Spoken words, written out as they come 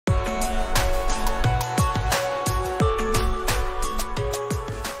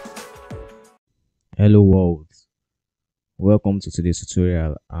Hello world, welcome to today's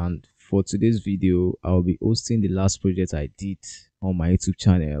tutorial, and for today's video I'll be hosting the last project I did on my YouTube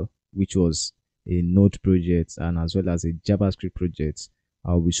channel, which was a Node project and as well as a JavaScript project.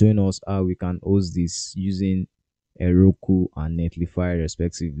 I'll be showing us how we can host this using Heroku and Netlify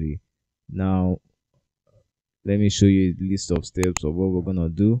respectively. Now let me show you a list of steps of what we're gonna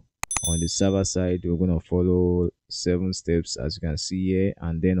do. On the server side, we're gonna follow 7 steps as you can see here,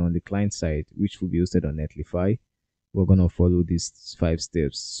 and then on the client side, which will be hosted on Netlify, we're gonna follow these 5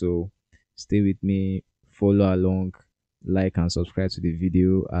 steps. So stay with me, follow along, like and subscribe to the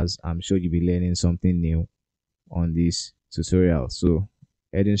video, as I'm sure you'll be learning something new on this tutorial. So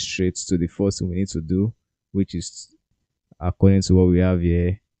heading straight to the first thing we need to do, which is, according to what we have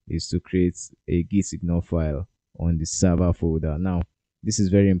here, is to create a gitIgnore file on the server folder. Now this is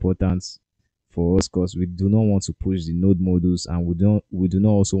very important for us because we do not want to push the node modules, and we do not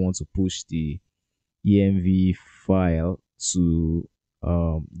also want to push the env file to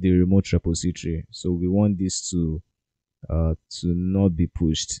the remote repository. So we want this to not be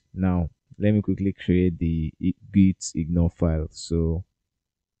pushed. Now let me quickly create the gitIgnore file. So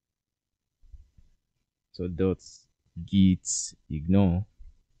dot gitIgnore.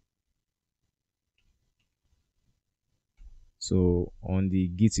 So on the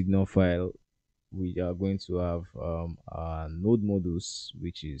gitIgnore file, we are going to have our node modules,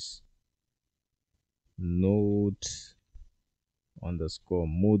 which is node underscore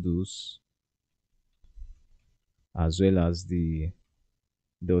modules, as well as the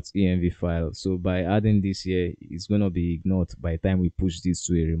 .env file. So by adding this here, it's going to be ignored by the time we push this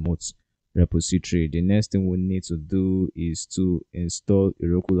to a remote repository. The next thing we need to do is to install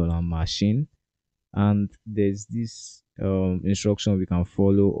Heroku on our machine, and there's this instruction we can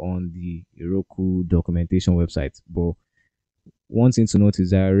follow on the Heroku documentation website. But one thing to note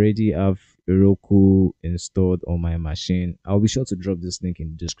is I already have Heroku installed on my machine. I'll be sure to drop this link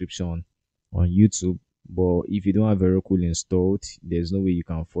in the description on YouTube. But if you don't have Heroku installed, there's no way you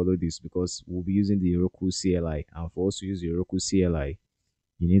can follow this, because we'll be using the Heroku CLI, and for us to use the Heroku CLI,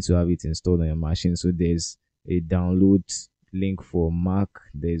 you need to have it installed on your machine. So there's a download link for Mac,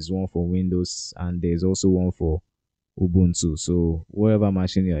 there's one for Windows, and there's also one for Ubuntu. So whatever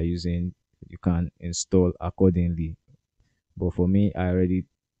machine you are using, you can install accordingly. But for me, I already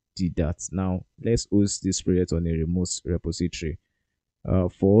did that. Now let's host this project on a remote repository.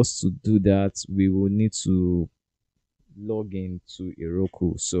 For us to do that, we will need to log in to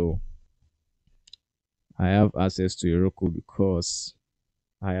Heroku. So I have access to Heroku because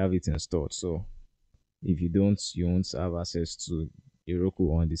I have it installed. So if you don't, you won't have access to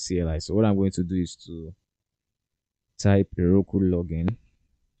Heroku on the CLI. So what I'm going to do is to type Heroku login.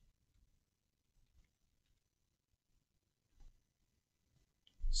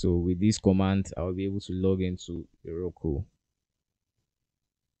 So with this command, I'll be able to log into Heroku.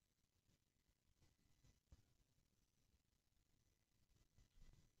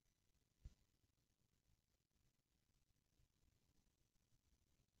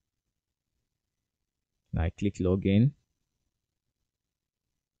 I click login.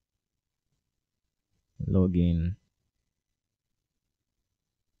 Login.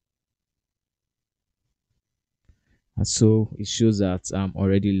 And so it shows that I'm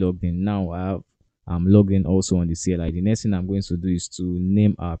already logged in. Now I'm logged in also on the CLI. The next thing I'm going to do is to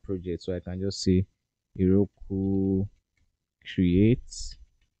name our project. So I can just say Heroku create.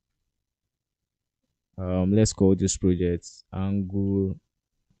 Let's call this project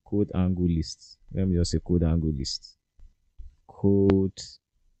code angle list. Let me just say code angle list. Code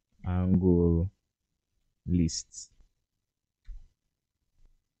angle list.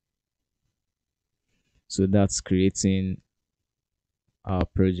 So that's creating our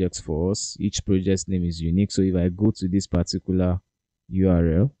projects for us. Each project's name is unique. So if I go to this particular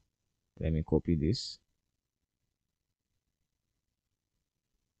URL, let me copy this.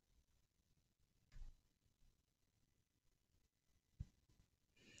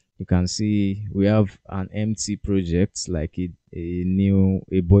 You can see we have an empty project, like a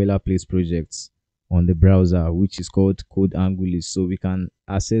boilerplate project on the browser, which is called code angle list. So we can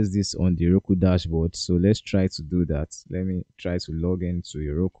access this on the Heroku dashboard. So let's try to do that. Let me try to log into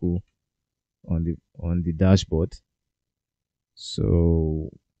Heroku on the dashboard.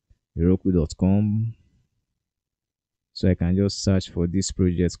 So heroku.com. So I can just search for this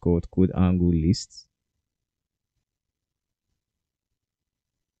project called code angle list.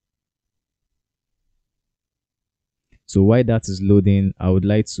 So while that is loading, I would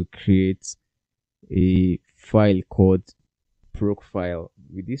like to create a file called proc file.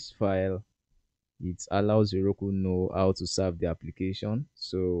 With this file, it allows Heroku know how to serve the application.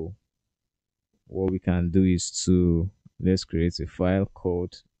 So what we can do is to let's create a file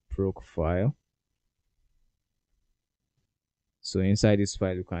called proc file. So inside this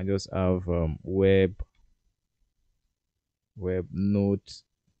file, you can just have web node.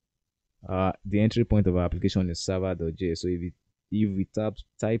 The entry point of our application is server.js. So if we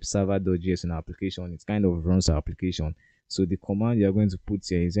type server.js in our application, it kind of runs our application. So the command you are going to put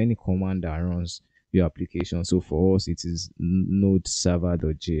here is any command that runs your application. So for us, it is node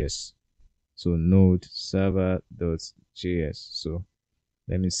server.js. So node server.js. So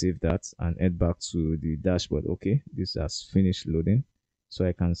let me save that and head back to the dashboard. Okay, this has finished loading. So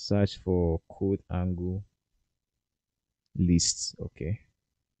I can search for code angle lists. Okay.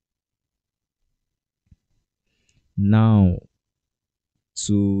 Now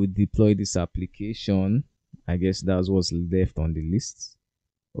to deploy this application, I guess that's what's left on the list.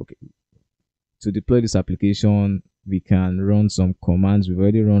 Okay. To deploy this application, we can run some commands. We've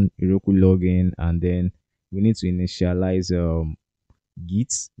already run Heroku login, and then we need to initialize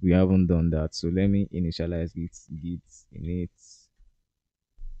git. We haven't done that, so let me initialize git init.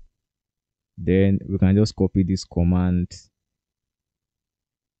 Then we can just copy this command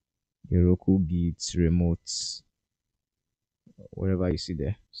Heroku git remote, wherever you see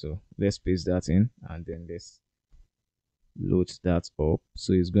there. So let's paste that in, and then let's load that up.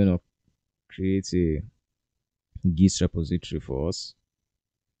 So it's going to create a git repository for us,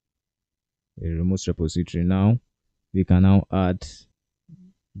 a remote repository. Now we can now add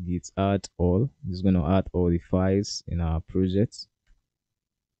git add all. It's going to add all the files in our project,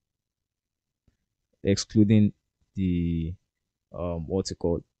 excluding the what's it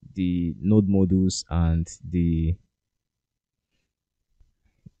called, the node modules and the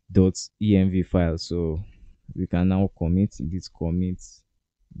 .env file. So we can now commit this commit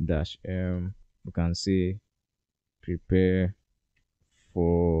dash we can say prepare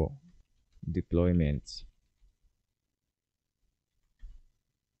for deployment.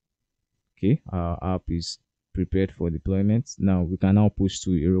 Okay, our app is prepared for deployment. Now we can now push to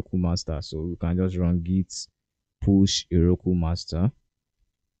Heroku master. So we can just run git push Heroku master.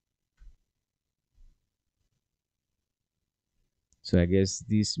 So I guess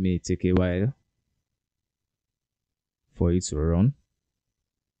this may take a while for it to run,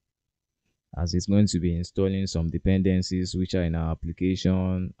 as it's going to be installing some dependencies which are in our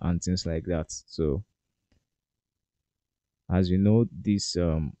application and things like that. So as you know, this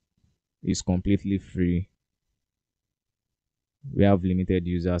is completely free. We have limited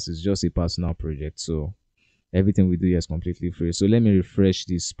users. It's just a personal project, so everything we do here is completely free. So let me refresh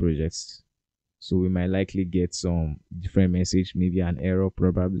this project. So we might likely get some different message, maybe an error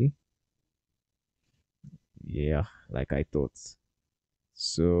probably. Yeah, like I thought.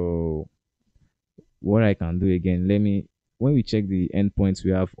 So what I can do again, when we check the endpoints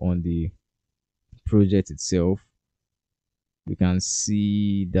we have on the project itself, we can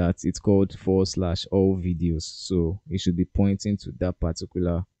see that it's called / all videos. So it should be pointing to that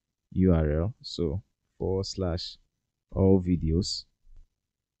particular URL. So / all videos.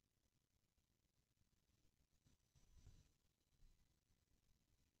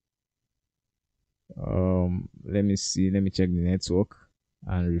 Let me see, let me check the network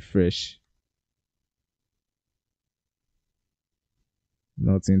and refresh.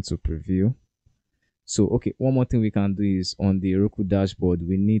 Nothing to preview. So okay, one more thing we can do is on the Heroku dashboard,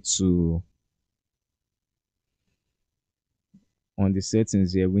 we need to, on the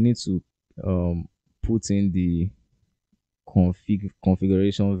settings here, we need to put in the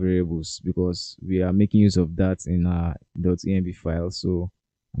configuration variables, because we are making use of that in our .env file. So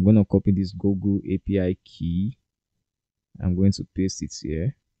I'm going to copy this Google API key. I'm going to paste it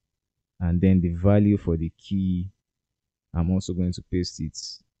here, and then the value for the key, I'm also going to paste it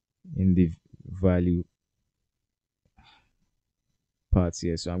in the value part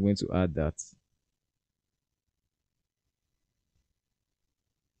here. So I'm going to add that.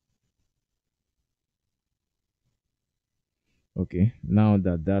 Okay, now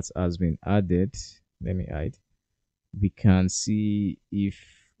that that has been added, let me hide. We can see if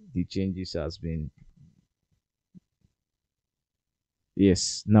the changes has been,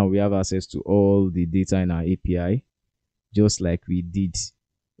 yes, now we have access to all the data in our API, just like we did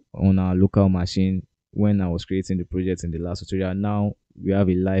on our local machine when I was creating the project in the last tutorial. Now we have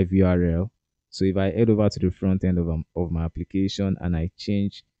a live URL. So if I head over to the front end of my application and I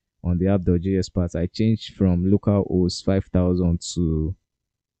change on the app.js part, I change from localhost 5000 to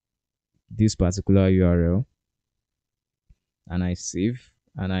this particular URL, and I save,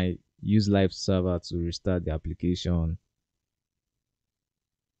 and I use live server to restart the application.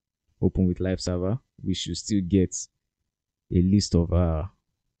 Open with live server, we should still get a list of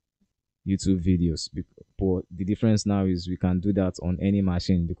YouTube videos. But the difference now is we can do that on any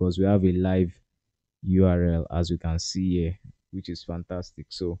machine because we have a live URL, as we can see here, which is fantastic.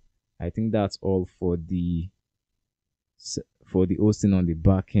 So I think that's all for the hosting on the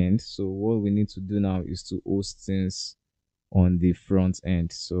back end. So what we need to do now is to host things on the front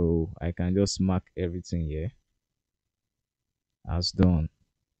end. So I can just mark everything here as done.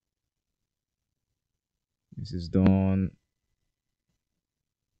 This is done.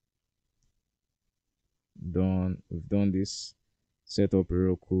 We've done this. Set up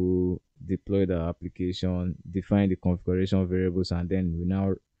Heroku, deploy the application, define the configuration variables, and then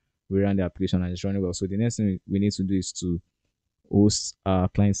we run the application and it's running well. So the next thing we need to do is to host our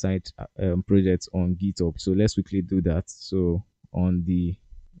client side project on GitHub. So let's quickly do that. So let me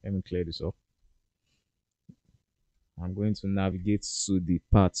clear this up. I'm going to navigate to the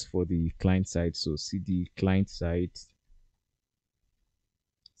path for the client side. So cd client side,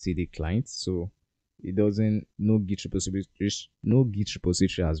 cd client. So it doesn't, no git repository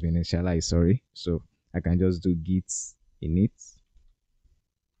has been initialized, sorry. So I can just do git init.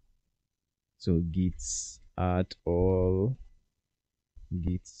 So git add all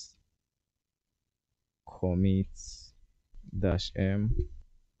git commit -m.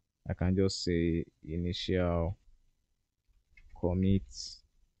 I can just say initial commit.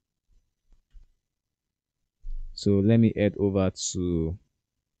 So let me head over to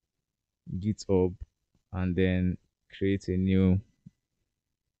GitHub and then create a new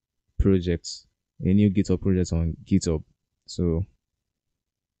project, a new GitHub project on GitHub. So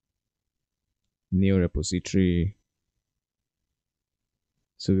new repository.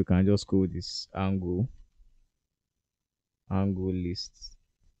 So we can just call this angle list.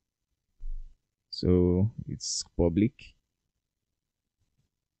 So it's public.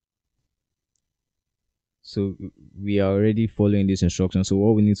 So we are already following this instruction. So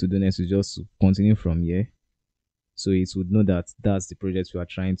what we need to do next is just to continue from here. So it would know that that's the project we are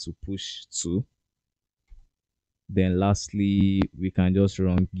trying to push to. Then lastly, we can just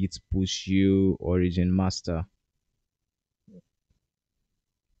run git push u origin master.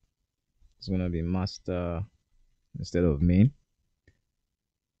 It's going to be master instead of main.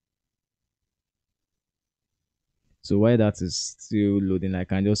 So while that is still loading, I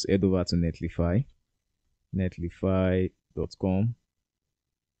can just head over to Netlify, netlify.com.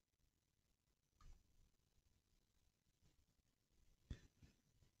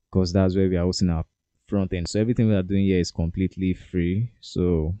 Because that's where we are hosting our front end. So everything we are doing here is completely free.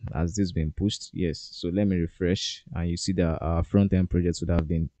 So has this been pushed? Yes. So let me refresh and you see that our front end projects would have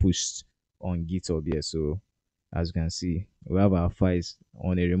been pushed on GitHub here. So as you can see, we have our files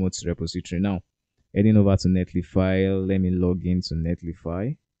on a remote repository. Now heading over to Netlify, let me log into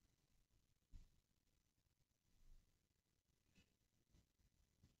Netlify.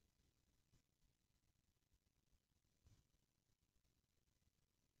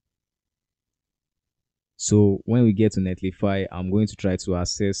 So when we get to Netlify, I'm going to try to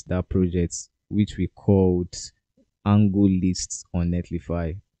access that project which we called angle lists on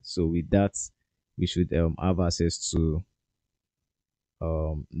Netlify. So with that, we should have access to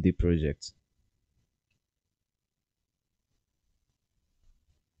the project.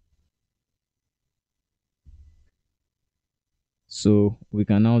 So we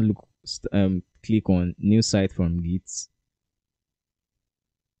can now click on new site from Git.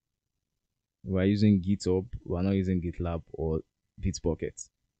 We are using GitHub. We are not using GitLab or Bitbucket.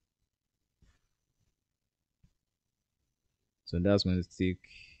 So that's going to take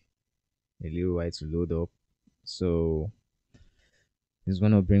a little while to load up. So it's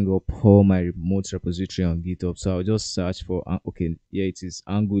going to bring up all my remote repository on GitHub. So I'll just search for, okay, here it is,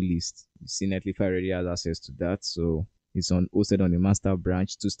 angle list. You see Netlify already has access to that. So it's hosted on the master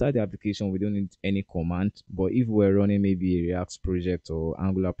branch. To start the application, we don't need any command. But if we're running maybe a React project or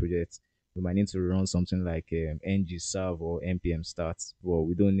Angular project, we might need to run something like ng-serve or npm start. Well,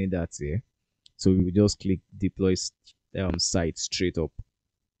 we don't need that here. So we will just click deploy site straight up.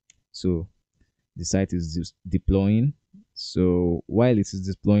 So the site is deploying. So while it is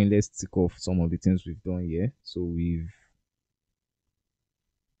deploying, let's tick off some of the things we've done here. So we've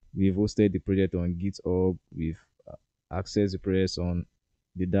hosted the project on GitHub. We've accessed the project on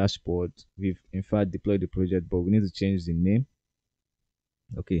the dashboard. We've in fact deployed the project, but we need to change the name.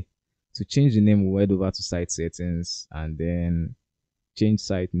 Okay, to change the name, we'll head over to site settings and then change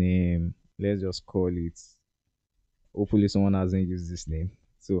site name. Let's just call it, hopefully someone hasn't used this name,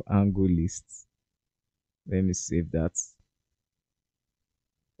 so angle lists. Let me save that.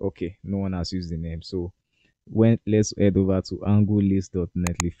 Okay, no one has used the name. So let's head over to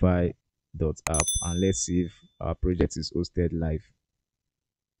anglelist.netlify.app and let's see if our project is hosted live.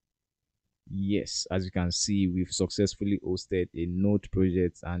 Yes, as you can see, we've successfully hosted a Node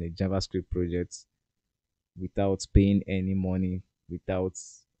project and a JavaScript project without paying any money, without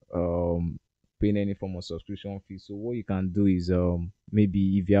um paying any form of subscription fee. So what you can do is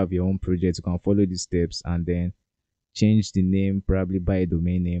maybe if you have your own project, you can follow these steps and then change the name, probably buy a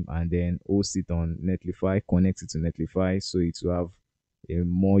domain name, and then host it on Netlify, connect it to Netlify so it will have a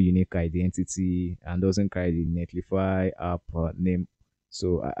more unique identity and doesn't carry the Netlify app name.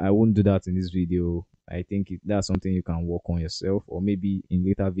 So I won't do that in this video. I think that's something you can work on yourself, or maybe in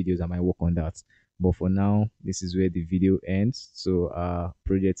later videos I might work on that. But for now, this is where the video ends. So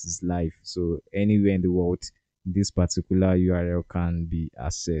project is live. So anywhere in the world, this particular URL can be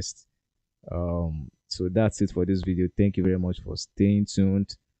accessed. So that's it for this video. Thank you very much for staying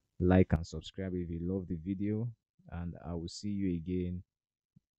tuned. Like and subscribe if you love the video, and I will see you again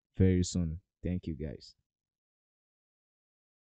very soon. Thank you guys.